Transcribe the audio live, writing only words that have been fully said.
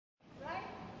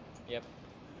Yep.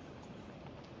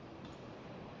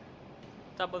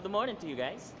 Top of the morning to you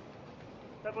guys.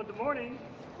 Top of the morning.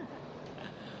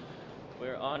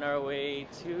 We're on our way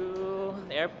to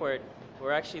the airport.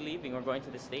 We're actually leaving. We're going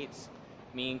to the States.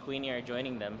 Me and Queenie are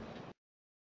joining them.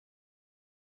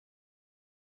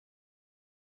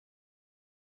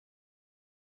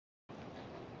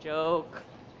 Joke.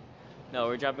 No,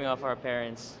 we're dropping off our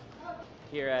parents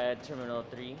here at Terminal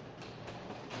 3.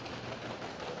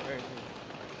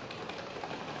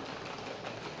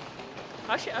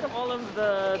 Actually, out of all of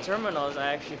the terminals,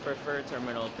 I actually prefer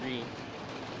Terminal 3.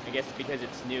 I guess because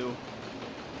it's new.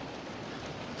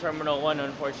 Terminal 1,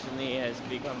 unfortunately, has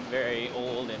become very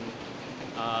old and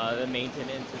the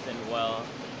maintenance isn't well.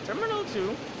 Terminal 2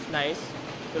 is nice,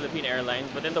 Philippine Airlines,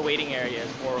 but then the waiting area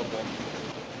is horrible.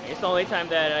 I guess the only time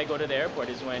that I go to the airport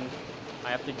is when I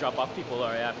have to drop off people or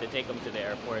I have to take them to the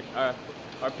airport or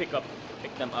pick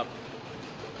them up.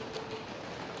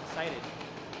 Excited.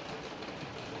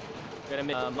 Gonna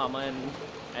miss Mama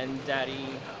and Daddy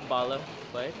Bala,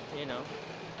 but you know,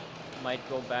 might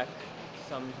go back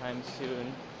sometime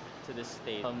soon to the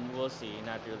States. We'll see,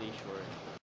 not really sure.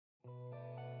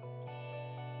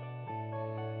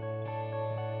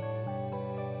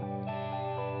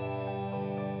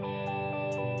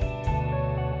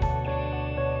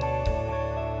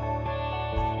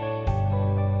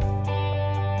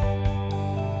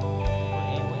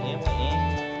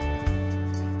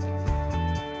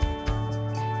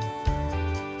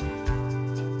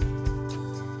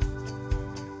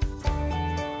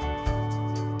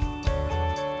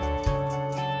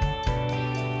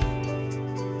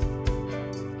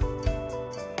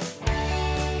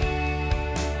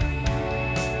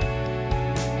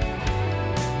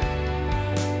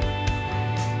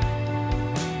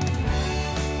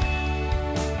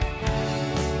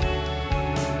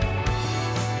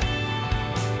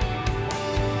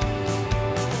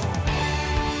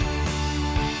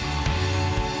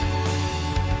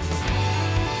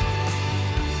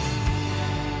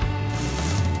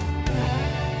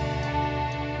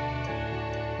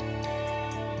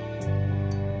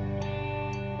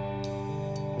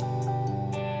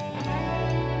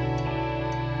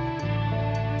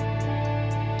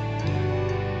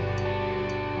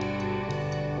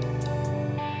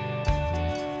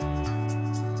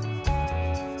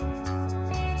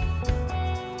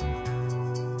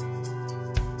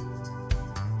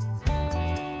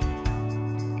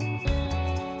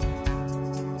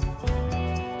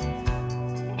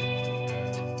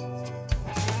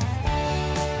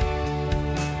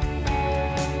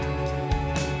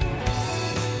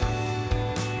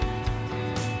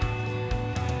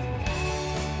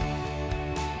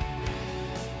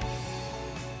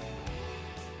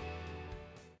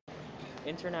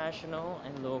 International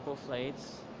and local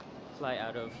flights fly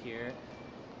out of here.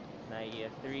 NAIA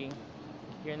 3.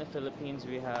 Here in the Philippines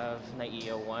we have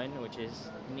NAIA 1, which is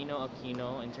Nino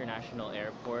Aquino International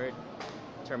Airport,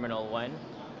 Terminal 1.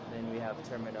 Then we have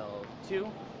Terminal 2,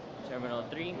 Terminal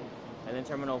 3, and then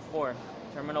Terminal 4.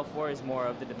 Terminal 4 is more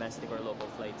of the domestic or local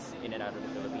flights in and out of the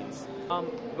Philippines.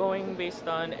 Going based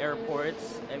on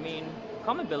airports, I mean,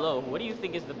 comment below, what do you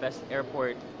think is the best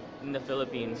airport in the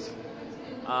Philippines?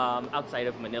 Outside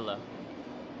of Manila.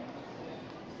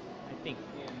 I think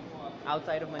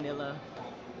outside of Manila,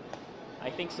 I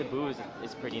think Cebu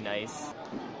is pretty nice.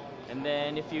 And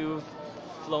then if you've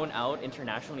flown out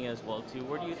internationally as well too,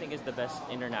 where do you think is the best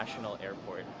international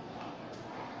airport?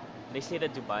 They say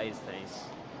that Dubai is nice.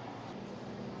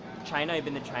 China, I've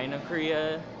been to China.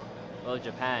 Korea, well,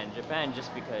 Japan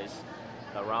just because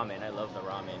the ramen. I love the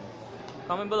ramen.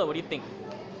 Comment below, what do you think?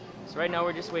 So right now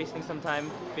we're just wasting some time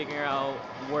figuring out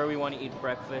where we want to eat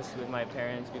breakfast with my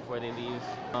parents before they leave.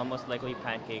 Most likely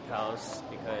Pancake House,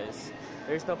 because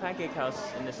there's no Pancake House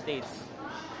in the States.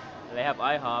 They have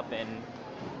IHOP and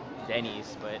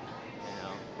Denny's, but you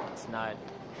know, it's not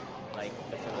like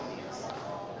the Philippines.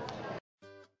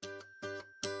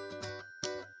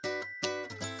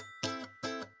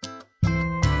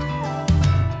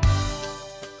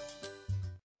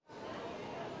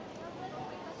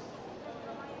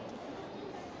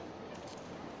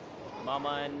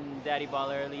 Mama and Daddy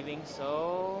Baller are leaving,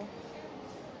 so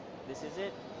this is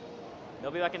it.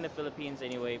 They'll be back in the Philippines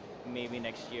anyway, maybe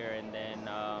next year, and then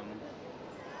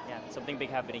yeah, something big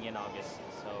happening in August.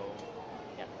 So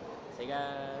yeah, say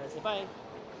guys, say bye.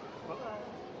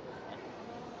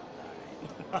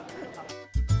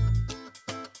 Bye.